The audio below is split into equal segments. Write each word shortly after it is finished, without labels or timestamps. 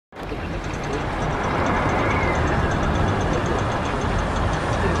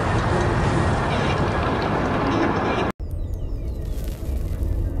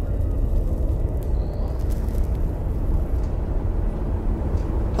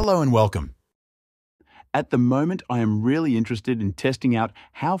Hello and welcome. At the moment, I am really interested in testing out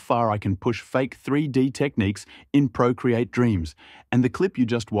how far I can push fake 3D techniques in Procreate Dreams, and the clip you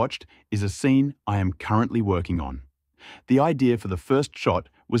just watched is a scene I am currently working on. The idea for the first shot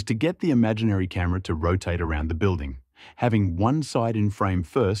was to get the imaginary camera to rotate around the building, having one side in frame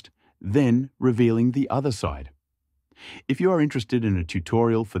first, then revealing the other side. If you are interested in a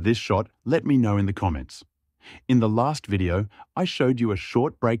tutorial for this shot, let me know in the comments. In the last video, I showed you a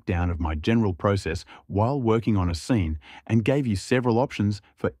short breakdown of my general process while working on a scene and gave you several options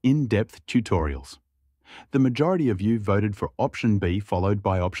for in-depth tutorials. The majority of you voted for option B followed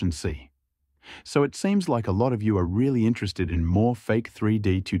by option C. So it seems like a lot of you are really interested in more fake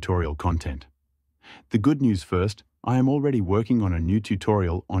 3D tutorial content. The good news first, I am already working on a new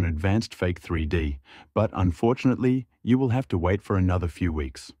tutorial on advanced fake 3D, but unfortunately, you will have to wait for another few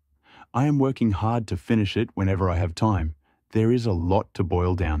weeks. I am working hard to finish it whenever I have time. There is a lot to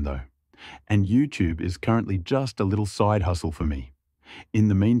boil down though. And YouTube is currently just a little side hustle for me. In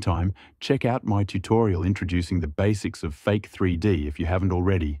the meantime, check out my tutorial introducing the basics of fake 3D if you haven't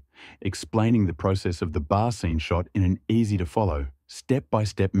already, explaining the process of the bar scene shot in an easy-to-follow,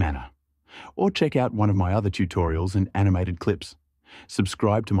 step-by-step manner. Or check out one of my other tutorials and animated clips.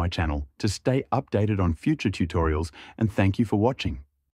 Subscribe to my channel to stay updated on future tutorials, and thank you for watching.